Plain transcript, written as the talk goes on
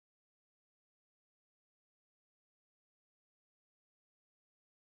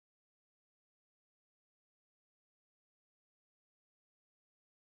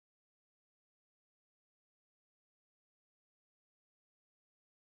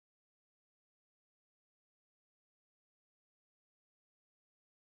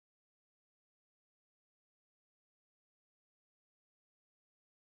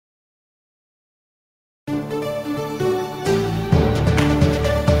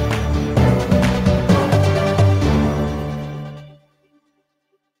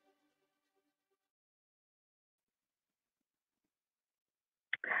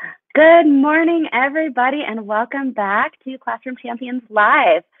Good morning, everybody, and welcome back to Classroom Champions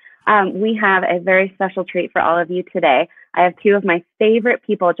Live. We have a very special treat for all of you today. I have two of my favorite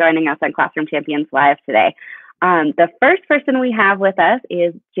people joining us on Classroom Champions Live today. The first person we have with us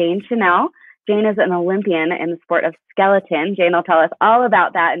is Jane Channell. Jane is an Olympian in the sport of skeleton. Jane will tell us all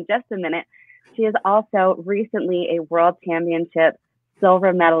about that in just a minute. She is also recently a World Championship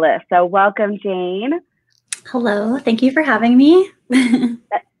silver medalist. So welcome, Jane. Hello, thank you for having me.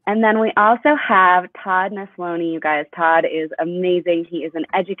 And then we also have Todd Nesloney, you guys. Todd is amazing. He is an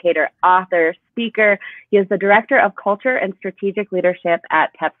educator, author, speaker. He is the Director of Culture and Strategic Leadership at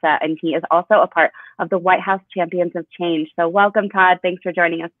TEPSA, and he is also a part of the White House Champions of Change. So welcome, Todd. Thanks for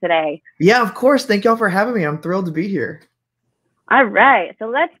joining us today. Yeah, of course. Thank y'all for having me. I'm thrilled to be here. All right, so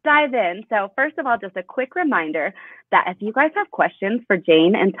let's dive in. So first of all, just a quick reminder that if you guys have questions for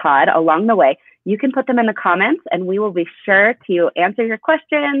Jane and Todd along the way, you can put them in the comments and we will be sure to answer your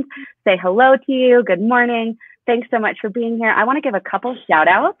questions, say hello to you, good morning. Thanks so much for being here. I want to give a couple shout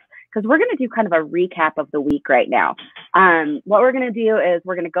outs because we're going to do kind of a recap of the week right now. What we're going to do is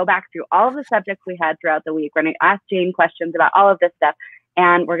we're going to go back through all of the subjects we had throughout the week. We're going to ask Jane questions about all of this stuff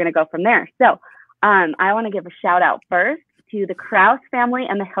and we're going to go from there. So I want to give a shout out first to the Krause family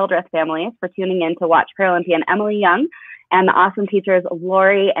and the Hildreth families for tuning in to watch Paralympian Emily Young and the awesome teachers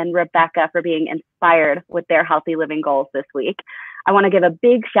Lori and Rebecca for being inspired with their healthy living goals this week. I want to give a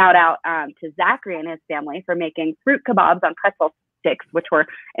big shout out to Zachary and his family for making fruit kebabs on pretzel sticks, which were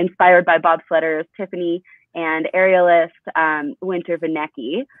inspired by bobsledders Tiffany and aerialist Winter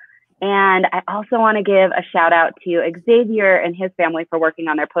Vinecki. And I also want to give a shout out to Xavier and his family for working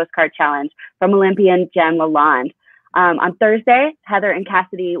on their postcard challenge from Olympian Jen Lalonde. On Thursday, Heather and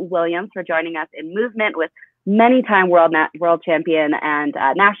Cassidy Williams for joining us in movement with many-time world champion and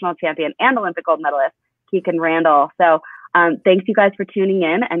national champion and Olympic gold medalist Keegan Randall. So thanks you guys for tuning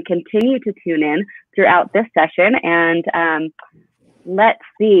in and continue to tune in throughout this session. And let's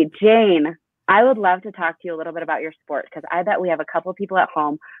see, Jane, I would love to talk to you a little bit about your sport because I bet we have a couple people at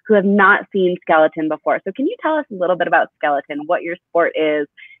home who have not seen skeleton before. So can you tell us a little bit about skeleton, what your sport is,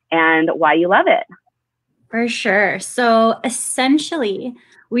 and why you love it? For sure. So essentially,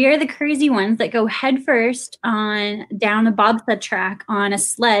 we are the crazy ones that go headfirst down a bobsled track on a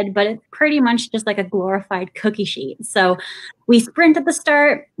sled, but it's pretty much just like a glorified cookie sheet. So we sprint at the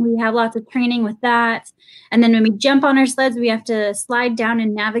start. We have lots of training with that. And then when we jump on our sleds, we have to slide down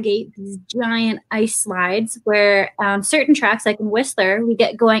and navigate these giant ice slides where certain tracks, like in Whistler, we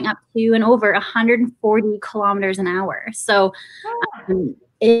get going up to and over 140 kilometers an hour. So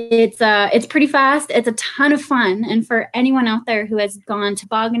it's pretty fast. It's a ton of fun. And for anyone out there who has gone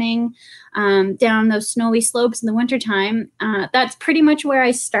tobogganing down those snowy slopes in the wintertime, that's pretty much where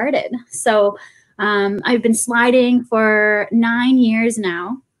I started. So I've been sliding for 9 years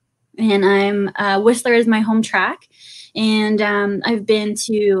now, and Whistler is my home track. And I've been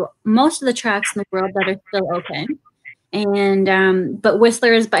to most of the tracks in the world that are still open. And but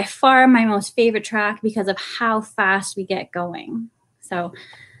Whistler is by far my most favorite track because of how fast we get going. So,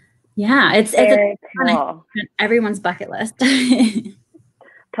 yeah, it's cool. Everyone's bucket list.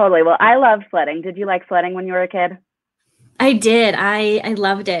 Totally. Well, I love sledding. Did you like sledding when you were a kid? I did. I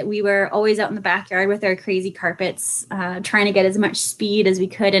loved it. We were always out in the backyard with our crazy carpets, trying to get as much speed as we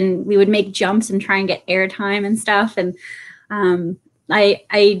could, and we would make jumps and try and get air time and stuff. And I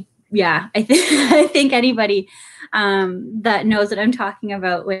think anybody that knows what I'm talking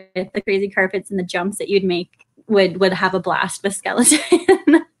about with the crazy carpets and the jumps that you'd make would have a blast with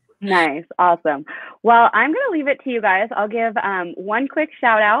skeleton. Nice. Awesome. Well, I'm going to leave it to you guys. I'll give one quick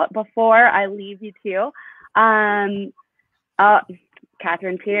shout out before I leave you two.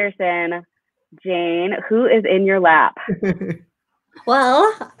 Catherine Peterson, Jane, who is in your lap?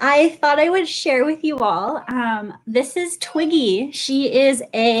 Well, I thought I would share with you all. This is Twiggy. She is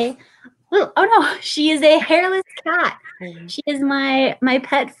a hairless cat. She is my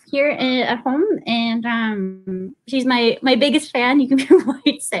pet here at home, and she's my biggest fan, you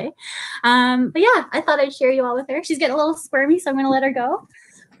might say. But yeah, I thought I'd share you all with her. She's getting a little squirmy, so I'm going to let her go.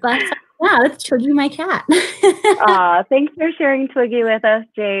 But yeah, that's Twiggy, my cat. Thanks for sharing Twiggy with us,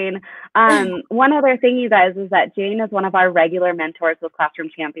 Jane. One other thing, you guys, is that Jane is one of our regular mentors with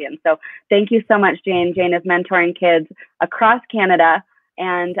Classroom Champions. So thank you so much, Jane. Jane is mentoring kids across Canada.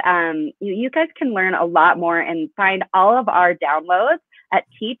 And you guys can learn a lot more and find all of our downloads at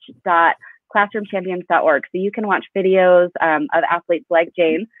teach.classroomchampions.org. So you can watch videos of athletes like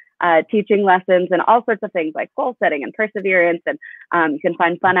Jane teaching lessons and all sorts of things like goal setting and perseverance. And you can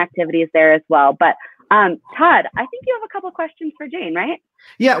find fun activities there as well. But Todd, I think you have a couple questions for Jane, right?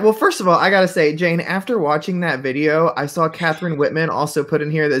 Yeah, well, first of all, I gotta say, Jane, after watching that video, I saw Catherine Whitman also put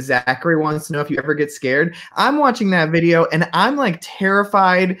in here that Zachary wants to know if you ever get scared. I'm watching that video and I'm like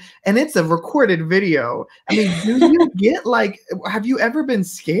terrified, and it's a recorded video. I mean, do you get like, have you ever been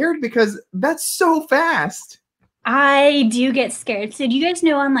scared? Because that's so fast. I do get scared. So do you guys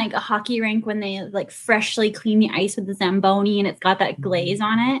know on like a hockey rink when they like freshly clean the ice with the Zamboni and it's got that glaze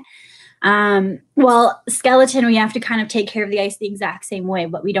on it? Well, skeleton, we have to kind of take care of the ice the exact same way,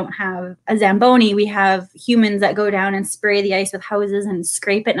 but we don't have a Zamboni. We have humans that go down and spray the ice with hoses and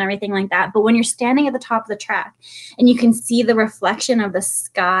scrape it and everything like that. But when you're standing at the top of the track and you can see the reflection of the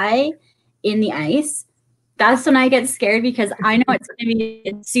sky in the ice, that's when I get scared, because I know it's going to be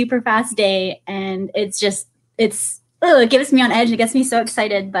a super fast day, and it gives me on edge. It gets me so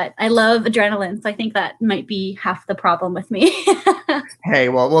excited, but I love adrenaline. So I think that might be half the problem with me. Hey,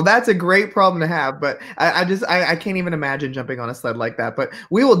 well, that's a great problem to have, but I can't even imagine jumping on a sled like that. But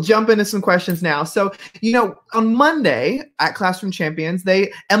we will jump into some questions now. So, on Monday at Classroom Champions,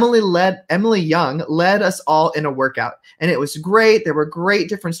 Emily Young led us all in a workout, and it was great. There were great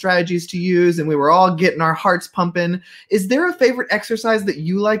different strategies to use, and we were all getting our hearts pumping. Is there a favorite exercise that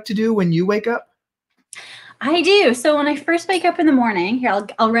you like to do when you wake up? I do. So when I first wake up in the morning, here,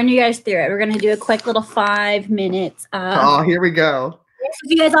 I'll run you guys through it. We're going to do a quick little 5 minutes. Oh, here we go. If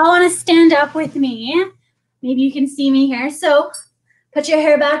you guys all want to stand up with me, maybe you can see me here. So put your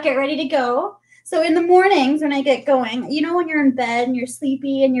hair back, get ready to go. So in the mornings when I get going, when you're in bed and you're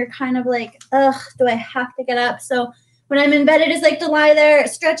sleepy and you're kind of like, ugh, do I have to get up? So when I'm in bed, I just like to lie there,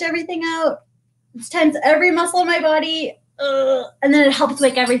 stretch everything out, tense every muscle in my body, and then it helps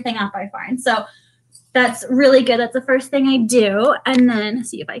wake everything up, I find. So that's really good. That's the first thing I do. And then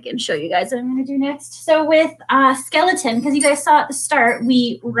see if I can show you guys what I'm going to do next. So with skeleton, because you guys saw at the start,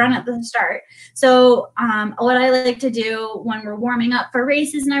 we run at the start. So what I like to do when we're warming up for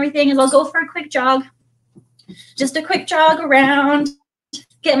races and everything is I'll go for a quick jog. Just a quick jog around,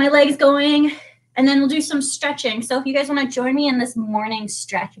 get my legs going, and then we'll do some stretching. So if you guys want to join me in this morning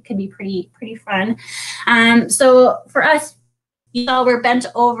stretch, it could be pretty fun. So for us, we're bent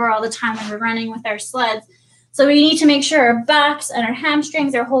over all the time when we're running with our sleds. So we need to make sure our backs and our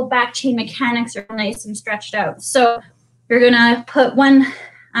hamstrings, our whole back chain mechanics are nice and stretched out. So you're going to put you're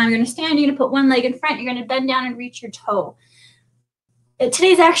going to stand, you're going to put one leg in front, you're going to bend down and reach your toe.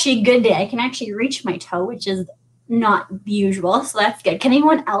 Today's actually a good day. I can actually reach my toe, which is not usual. So that's good. Can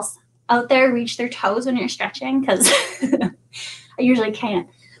anyone else out there reach their toes when you're stretching? Because I usually can't.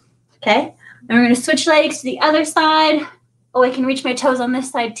 Okay. And we're going to switch legs to the other side. Oh, I can reach my toes on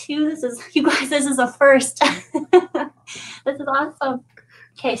this side too. This is a first. This is awesome.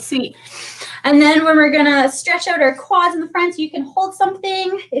 Okay, sweet. And then when we're gonna stretch out our quads in the front, so you can hold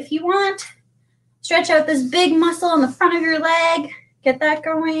something if you want. Stretch out this big muscle on the front of your leg. Get that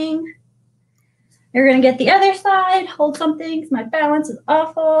going. You're gonna get the other side, hold something, because my balance is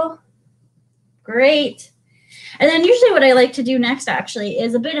awful. Great. And then usually what I like to do next actually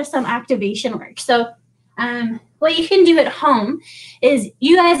is a bit of some activation work. So what you can do at home is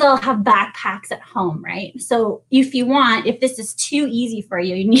you guys all have backpacks at home, right? So if this is too easy for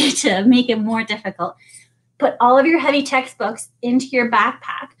you, you need to make it more difficult. Put all of your heavy textbooks into your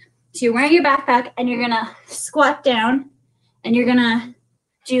backpack. So you're wearing your backpack and you're going to squat down and you're going to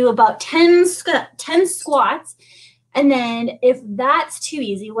do about 10 squats. And then if that's too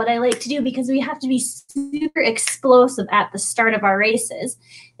easy, what I like to do, because we have to be super explosive at the start of our races,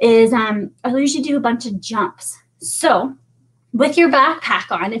 is I'll usually do a bunch of jumps. So with your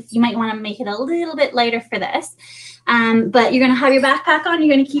backpack on, if you might want to make it a little bit lighter for this, but you're going to have your backpack on,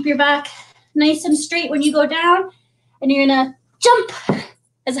 you're going to keep your back nice and straight when you go down, and you're going to jump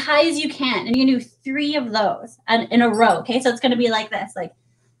as high as you can. And you're going to do 3 of those in a row, okay? So it's going to be like this, like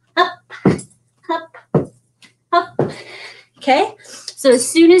up, up, up. Okay, so as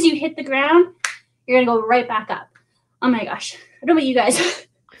soon as you hit the ground, you're gonna go right back up. Oh my gosh, I don't know about you guys.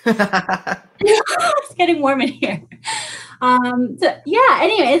 It's getting warm in here. So yeah,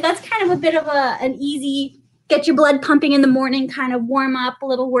 anyways, that's kind of a bit of an easy get your blood pumping in the morning kind of warm up, a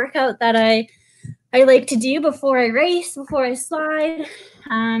little workout that I like to do before I race, before I slide.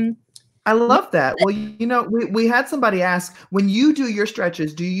 I love that. Well, we had somebody ask, when you do your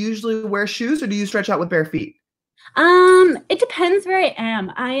stretches, do you usually wear shoes or do you stretch out with bare feet? It depends where I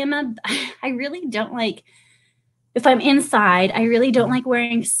am. I really don't like, if I'm inside, I really don't like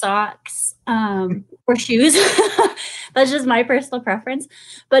wearing socks, or shoes. That's just my personal preference.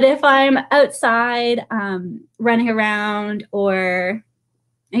 But if I'm outside, running around or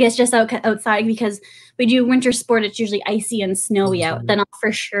I guess just outside, because we do winter sport. It's usually icy and snowy out. Then I'll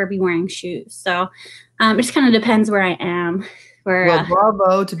for sure be wearing shoes. So it just kind of depends where I am. Well,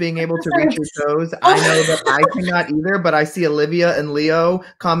 bravo to being able to reach your toes. I know that I cannot either, but I see Olivia and Leo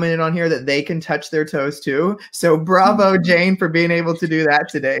commented on here that they can touch their toes too. So bravo, Jane, for being able to do that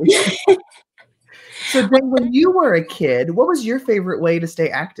today. So Jane, when you were a kid, what was your favorite way to stay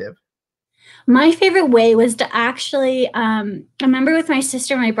active? My favorite way was to actually, I remember with my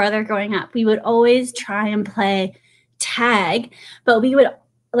sister and my brother growing up, we would always try and play tag, but we would,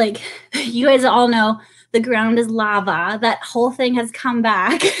 like, you guys all know, the ground is lava. That whole thing has come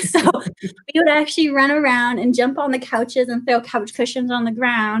back. So we would actually run around and jump on the couches and throw couch cushions on the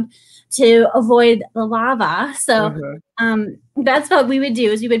ground to avoid the lava. So that's what we would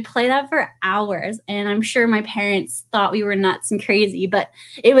do, is we would play that for hours. And I'm sure my parents thought we were nuts and crazy, but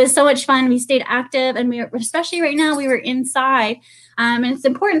it was so much fun. We stayed active, and we were, especially right now, we were inside. And it's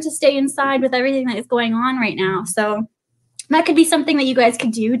important to stay inside with everything that is going on right now. So that could be something that you guys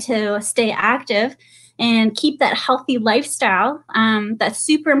could do to stay active and keep that healthy lifestyle. That's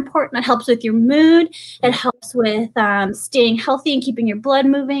super important. That helps with your mood. It helps with staying healthy and keeping your blood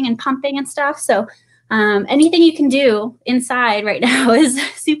moving and pumping and stuff. So anything you can do inside right now is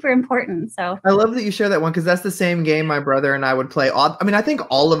super important. So I love that you share that one, because that's the same game my brother and I would play. I mean, I think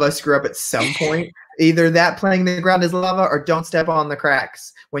all of us grew up at some point, either that playing the ground is lava or don't step on the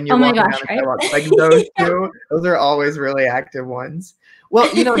cracks when you're walking down the sidewalk. Like those two, those are always really active ones. Well,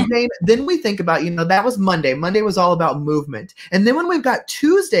 you know, Jane, then we think about, you know, that was Monday. Monday was all about movement. And then when we've got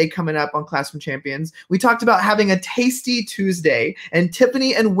Tuesday coming up on Classroom Champions, we talked about having a tasty Tuesday. And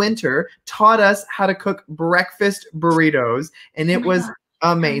Tiffany and Winter taught us how to cook breakfast burritos. And it was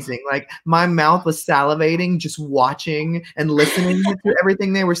amazing. Like, my mouth was salivating just watching and listening to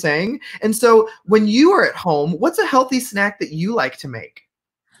everything they were saying. And so when you are at home, what's a healthy snack that you like to make?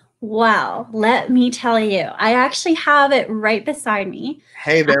 Wow, let me tell you, I actually have it right beside me.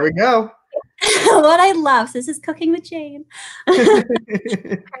 Hey, there we go. What I love, so this is Cooking with Jane. Cooking with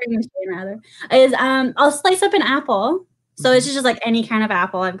Jane, rather, is I'll slice up an apple. So it's just like any kind of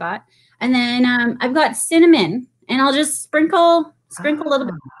apple I've got. And then I've got cinnamon, and I'll just sprinkle a little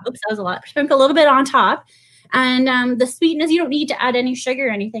bit. Oops, that was a lot. Sprinkle a little bit on top. And the sweetness, you don't need to add any sugar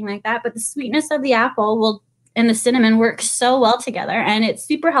or anything like that, but the sweetness of the apple and the cinnamon work so well together, and it's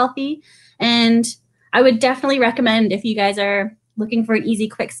super healthy. And I would definitely recommend if you guys are looking for an easy,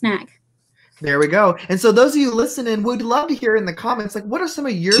 quick snack. There we go. And so those of you listening, we'd love to hear in the comments, like, what are some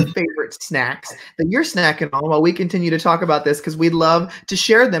of your favorite snacks that you're snacking on while we continue to talk about this? Because we'd love to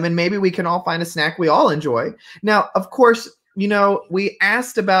share them, and maybe we can all find a snack we all enjoy. Now, of course, you know, we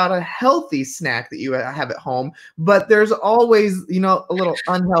asked about a healthy snack that you have at home, but there's always, you know, a little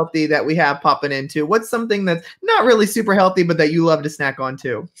unhealthy that we have popping into. What's something that's not really super healthy, but that you love to snack on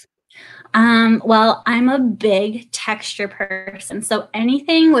too? Well, I'm a big texture person. So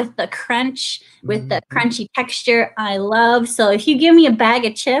anything with the crunch, with the crunchy texture, I love. So if you give me a bag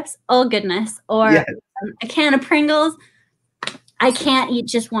of chips, oh goodness, or a can of Pringles, I can't eat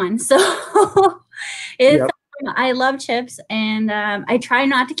just one. So it's I love chips, and I try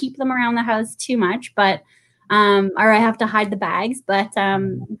not to keep them around the house too much, but or I have to hide the bags. But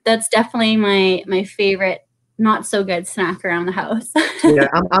that's definitely my favorite not so good snack around the house. Yeah,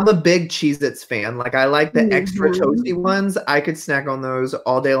 I'm a big Cheez-Its fan. Like, I like the extra toasty ones. I could snack on those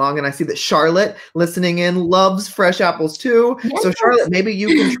all day long. And I see that Charlotte, listening in, loves fresh apples too. Yes. So Charlotte, maybe you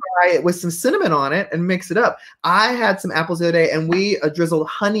can try it with some cinnamon on it and mix it up. I had some apples the other day, and we drizzled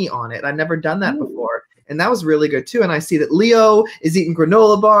honey on it. I'd never done that before. And that was really good too. And I see that Leo is eating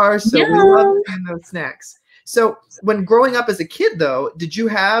granola bars. So we love doing those snacks. So when growing up as a kid, though, did you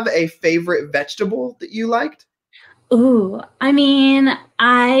have a favorite vegetable that you liked? Ooh, I mean,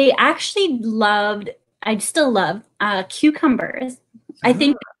 I still love cucumbers. I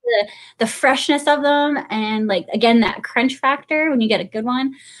think the freshness of them, and like, again, that crunch factor when you get a good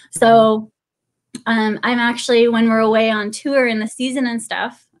one. So I'm actually, when we're away on tour in the season and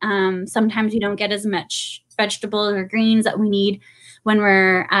stuff, sometimes we don't get as much vegetables or greens that we need when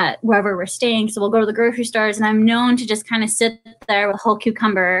we're at wherever we're staying. So we'll go to the grocery stores, and I'm known to just kind of sit there with a whole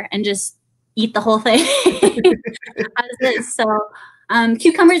cucumber and just eat the whole thing. So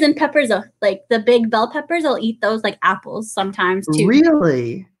cucumbers and peppers, like the big bell peppers, I'll eat those like apples sometimes too.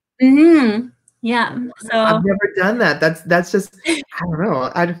 Really? Yeah. So I've never done that. That's just, I don't know.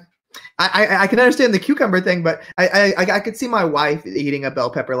 I can understand the cucumber thing, but I could see my wife eating a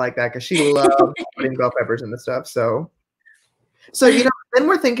bell pepper like that, because she loves putting bell peppers in the stuff. So you know, then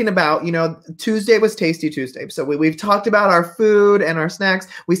we're thinking about, Tuesday was Tasty Tuesday. So we've talked about our food and our snacks.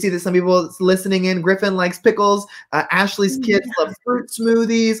 We see that some people listening in, Griffin likes pickles. Ashley's kids love fruit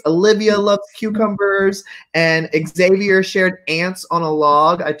smoothies. Olivia loves cucumbers. And Xavier shared ants on a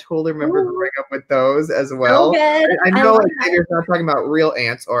log. I totally remember growing up with those as well. good. I know Xavier's not talking about real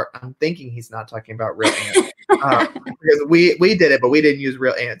ants, or I'm thinking he's not talking about real ants. Because we did it, but we didn't use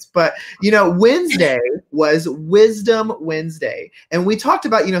real ants. But, Wednesday was Wisdom Wednesday. And we talked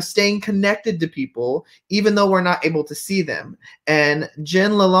about, staying connected to people, even though we're not able to see them. And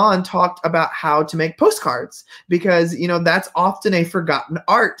Jen Lalonde talked about how to make postcards, because, that's often a forgotten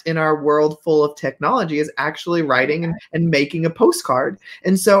art in our world full of technology, is actually writing and making a postcard.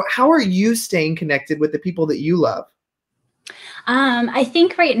 And so how are you staying connected with the people that you love? I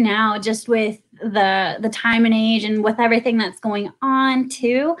think right now, just with the time and age and with everything that's going on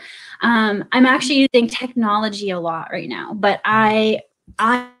too, I'm actually using technology a lot right now, but I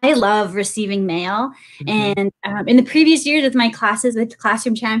love receiving mail. And in the previous years with my classes with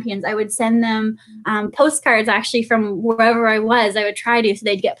Classroom Champions, I would send them postcards actually from wherever I was. I would try to, so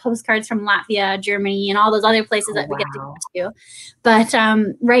they'd get postcards from Latvia, Germany, and all those other places that we get to go to. But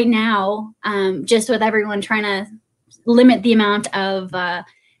right now, just with everyone trying to limit the amount of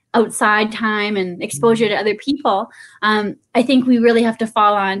outside time and exposure to other people, I think we really have to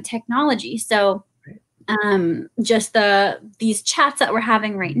fall on technology. So just these chats that we're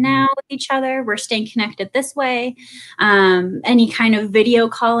having right now with each other, we're staying connected this way. Any kind of video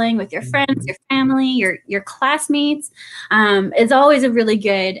calling with your friends, your family, your classmates is always a really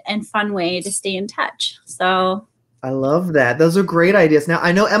good and fun way to stay in touch. So I love that. Those are great ideas. Now,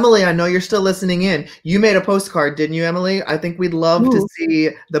 I know, Emily, I know you're still listening in. You made a postcard, didn't you, Emily? I think we'd love to see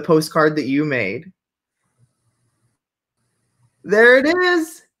the postcard that you made. There it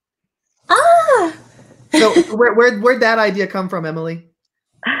is. Ah! So where'd that idea come from, Emily?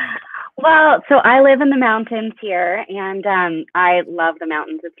 Well, so I live in the mountains here, and I love the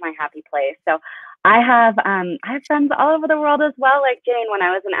mountains. It's my happy place. So I have friends all over the world as well, like Jane. When I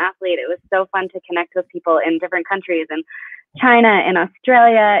was an athlete, it was so fun to connect with people in different countries, in China, in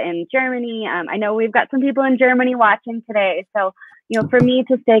Australia, in Germany. I know we've got some people in Germany watching today. So, for me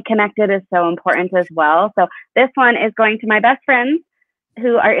to stay connected is so important as well. So this one is going to my best friends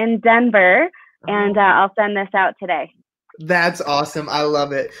who are in Denver, and I'll send this out today. That's awesome. I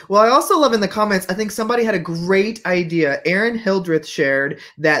love it. Well, I also love in the comments, I think somebody had a great idea. Aaron Hildreth shared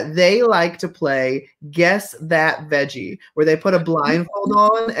that they like to play Guess That Veggie, where they put a blindfold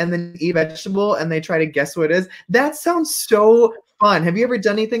on and then eat vegetable and they try to guess what it is. That sounds so fun. Have you ever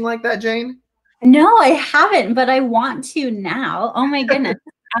done anything like that, Jane? No, I haven't, but I want to now. Oh my goodness.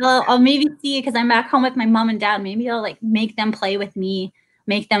 I'll maybe see, because I'm back home with my mom and dad. Maybe I'll make them play with me.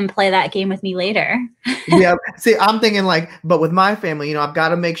 Make them play that game with me later. Yeah. See, I'm thinking but with my family, I've got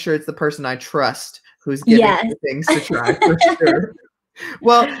to make sure it's the person I trust who's giving me things to try for sure.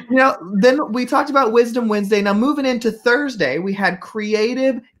 Well, then we talked about Wisdom Wednesday. Now moving into Thursday, we had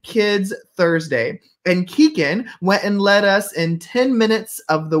Creative Kids Thursday. And Keegan went and led us in 10 minutes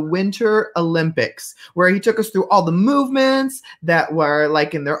of the Winter Olympics, where he took us through all the movements that were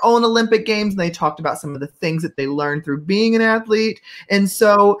in their own Olympic games. And they talked about some of the things that they learned through being an athlete. And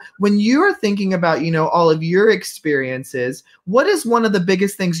so when you're thinking about, all of your experiences, what is one of the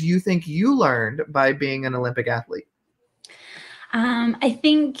biggest things you think you learned by being an Olympic athlete? I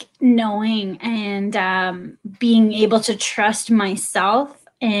think knowing and being able to trust myself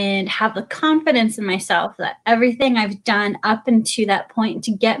and have the confidence in myself that everything I've done up until that point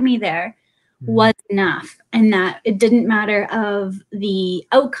to get me there was enough, and that it didn't matter of the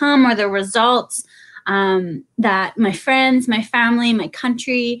outcome or the results, that my friends, my family, my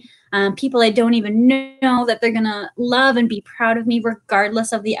country, people I don't even know, that they're going to love and be proud of me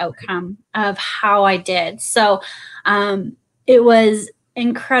regardless of the outcome of how I did. So it was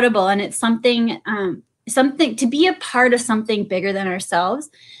incredible, and it's something to be a part of something bigger than ourselves,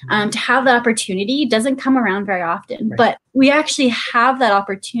 to have that opportunity doesn't come around very often, but we actually have that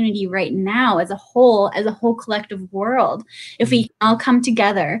opportunity right now as a whole collective world. If we all come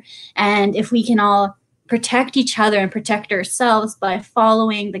together, and if we can all protect each other and protect ourselves by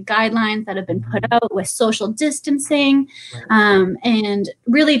following the guidelines that have been put out with social distancing, and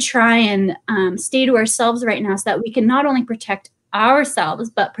really try and stay to ourselves right now, so that we can not only protect ourselves,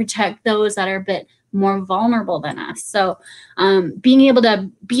 but protect those that are a bit more vulnerable than us. So being able to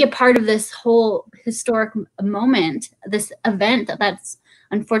be a part of this whole historic moment, this event that's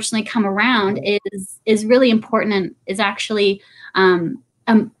unfortunately come around, is really important, and is actually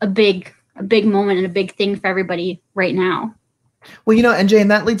a big moment and a big thing for everybody right now. Well, and Jane,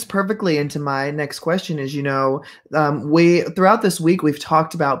 that leads perfectly into my next question is, we throughout this week, we've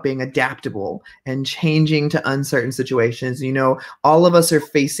talked about being adaptable and changing to uncertain situations. All of us are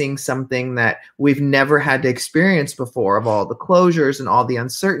facing something that we've never had to experience before, of all the closures and all the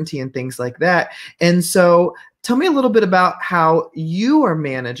uncertainty and things like that. And so tell me a little bit about how you are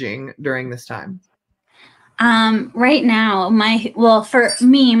managing during this time. Right now, for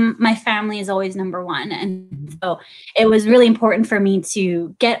me, my family is always number one. And so it was really important for me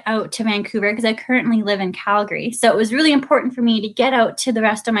to get out to Vancouver because I currently live in Calgary. So it was really important for me to get out to the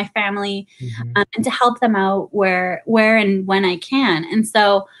rest of my family and to help them out where and when I can. And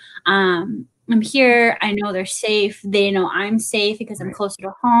so, I'm here. I know they're safe. They know I'm safe because I'm closer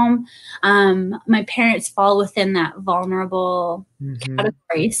to home. My parents fall within that vulnerable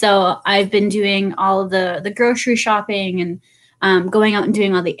category. So I've been doing all of the grocery shopping and going out and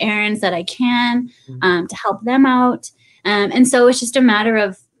doing all the errands that I can to help them out. And so it's just a matter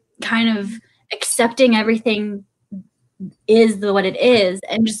of kind of accepting everything is what it is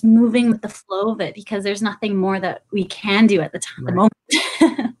and just moving with the flow of it because there's nothing more that we can do at the moment.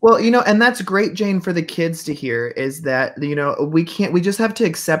 Well, and that's great, Jane, for the kids to hear is that, we just have to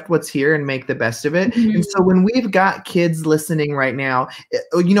accept what's here and make the best of it. And so when we've got kids listening right now,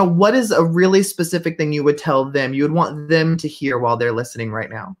 what is a really specific thing you would tell them, you would want them to hear while they're listening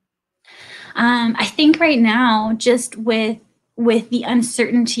right now? I think right now, just with the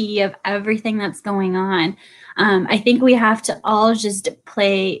uncertainty of everything that's going on, I think we have to all just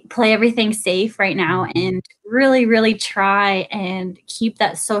play everything safe right now and really, really try and keep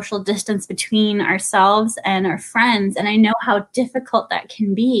that social distance between ourselves and our friends. And I know how difficult that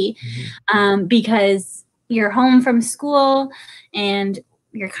can be because you're home from school and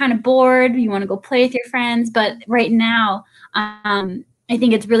you're kind of bored. You want to go play with your friends. But right now, I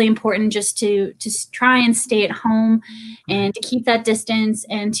think it's really important just to try and stay at home and to keep that distance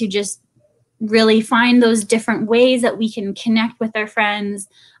and to just really find those different ways that we can connect with our friends,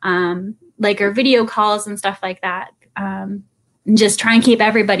 like our video calls and stuff like that. And just try and keep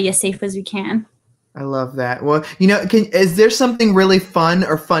everybody as safe as we can. I love that. Well, is there something really fun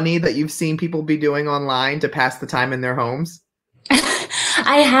or funny that you've seen people be doing online to pass the time in their homes?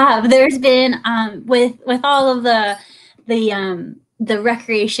 I have. There's been with all of the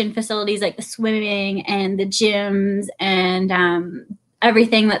recreation facilities like the swimming and the gyms and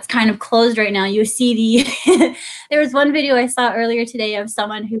everything that's kind of closed right now. You see there was one video I saw earlier today of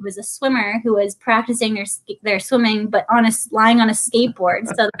someone who was a swimmer who was practicing their swimming, but lying on a skateboard.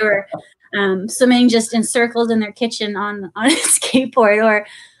 So they were swimming just in circles in their kitchen on a skateboard. Or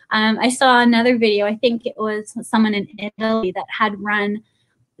I saw another video. I think it was someone in Italy that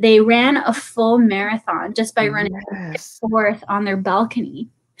they ran a full marathon just by running back and forth on their balcony.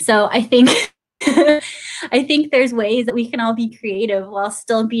 So I think there's ways that we can all be creative while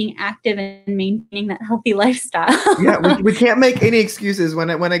still being active and maintaining that healthy lifestyle. Yeah, we can't make any excuses. When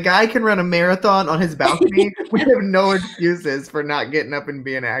a guy can run a marathon on his balcony, we have no excuses for not getting up and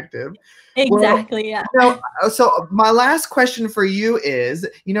being active. Exactly, yeah. So my last question for you is,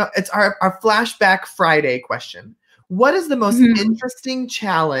 it's our Flashback Friday question. What is the most interesting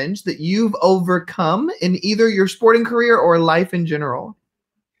challenge that you've overcome in either your sporting career or life in general?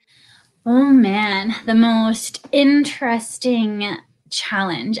 Oh man, the most interesting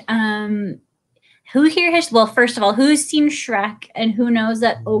challenge. Who here first of all, who's seen Shrek and who knows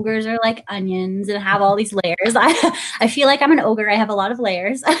that ogres are like onions and have all these layers? I feel like I'm an ogre. I have a lot of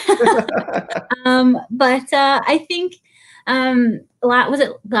layers. But I think was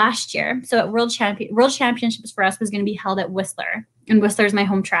it last year? So at World Championships for us was going to be held at Whistler, and Whistler is my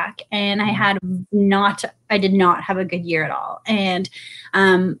home track. And I did not have a good year at all. And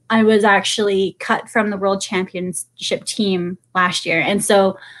I was actually cut from the World Championship team last year, and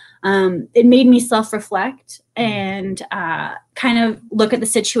so it made me self-reflect and kind of look at the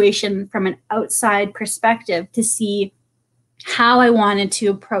situation from an outside perspective to see how I wanted to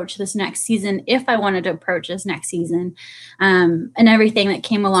approach this next season, if I wanted to approach this next season, and everything that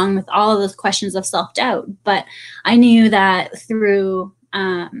came along with all of those questions of self-doubt. But I knew that through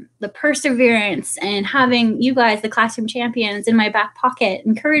the perseverance and having you guys, the classroom champions, in my back pocket,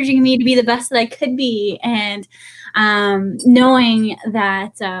 encouraging me to be the best that I could be, and knowing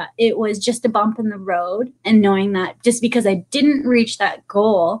that it was just a bump in the road, and knowing that just because I didn't reach that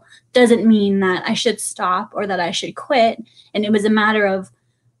goal doesn't mean that I should stop or that I should quit. And it was a matter of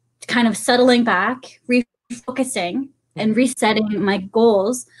kind of settling back, refocusing, and resetting my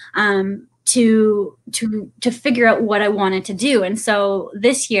goals to figure out what I wanted to do. And so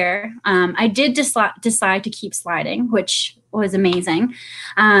this year, I did decide to keep sliding, which was amazing.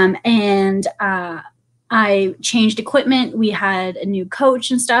 And I changed equipment. We had a new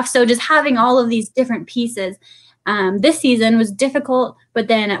coach and stuff. So just having all of these different pieces. This season was difficult, but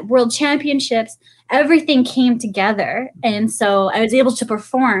then at World Championships, everything came together. And so I was able to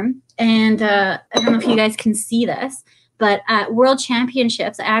perform. And I don't know if you guys can see this, but at World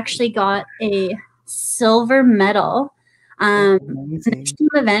Championships, I actually got a silver medal in a team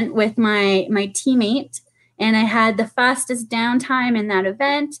event with my teammate. And I had the fastest down time in that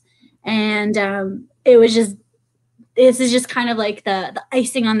event. And it was just, this is just kind of like the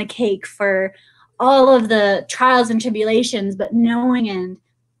icing on the cake for all of the trials and tribulations, but knowing and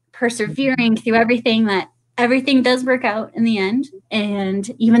persevering through everything, that everything does work out in the end. And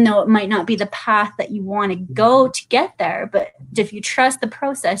even though it might not be the path that you want to go to get there, but if you trust the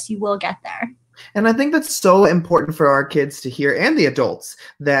process, you will get there. And I think that's so important for our kids to hear, and the adults,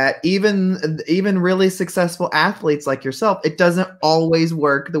 that even really successful athletes like yourself, it doesn't always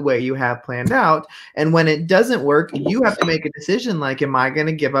work the way you have planned out. And when it doesn't work, you have to make a decision like, am I going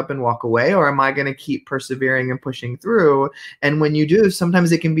to give up and walk away, or am I going to keep persevering and pushing through? And when you do,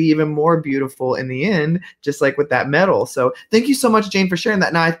 sometimes it can be even more beautiful in the end, just like with that medal. So thank you so much, Jane, for sharing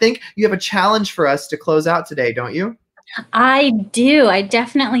that. Now, I think you have a challenge for us to close out today, don't you? I do. I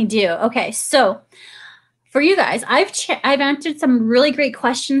definitely do. Okay, so for you guys, I've answered some really great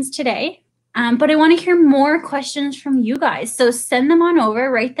questions today, but I want to hear more questions from you guys. So send them on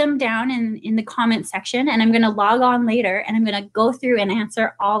over, write them down in the comment section, and I'm going to log on later, and I'm going to go through and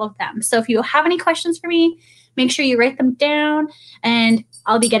answer all of them. So if you have any questions for me, make sure you write them down, and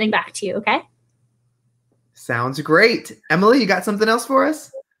I'll be getting back to you, okay? Sounds great. Emily, you got something else for us?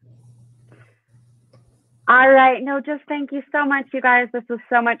 All right. No, just thank you so much, you guys. This was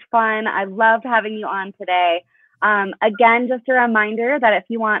so much fun. I loved having you on today. Again, just a reminder that if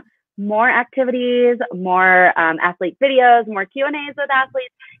you want more activities, more athlete videos, more Q&As with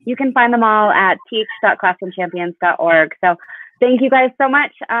athletes, you can find them all at teach.classroomchampions.org. So thank you guys so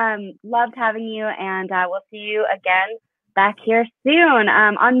much. Loved having you, and we'll see you again back here soon.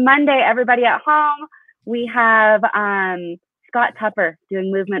 On Monday, everybody at home, we have Scott Tupper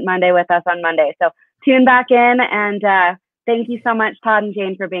doing Movement Monday with us on Monday. So tune back in, and thank you so much, Todd and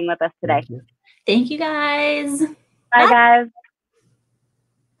Jane, for being with us today. Thank you. Thank you, guys. Bye, guys.